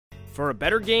For a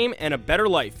better game and a better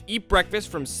life, eat breakfast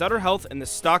from Sutter Health and the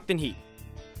Stockton Heat.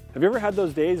 Have you ever had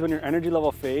those days when your energy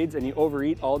level fades and you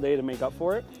overeat all day to make up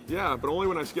for it? Yeah, but only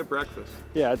when I skip breakfast.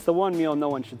 Yeah, it's the one meal no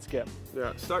one should skip.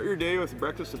 Yeah, start your day with a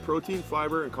breakfast of protein,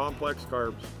 fiber, and complex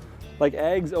carbs. Like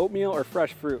eggs, oatmeal, or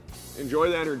fresh fruit. Enjoy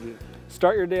the energy.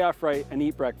 Start your day off right and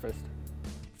eat breakfast.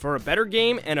 For a better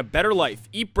game and a better life,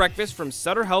 eat breakfast from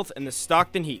Sutter Health and the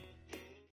Stockton Heat.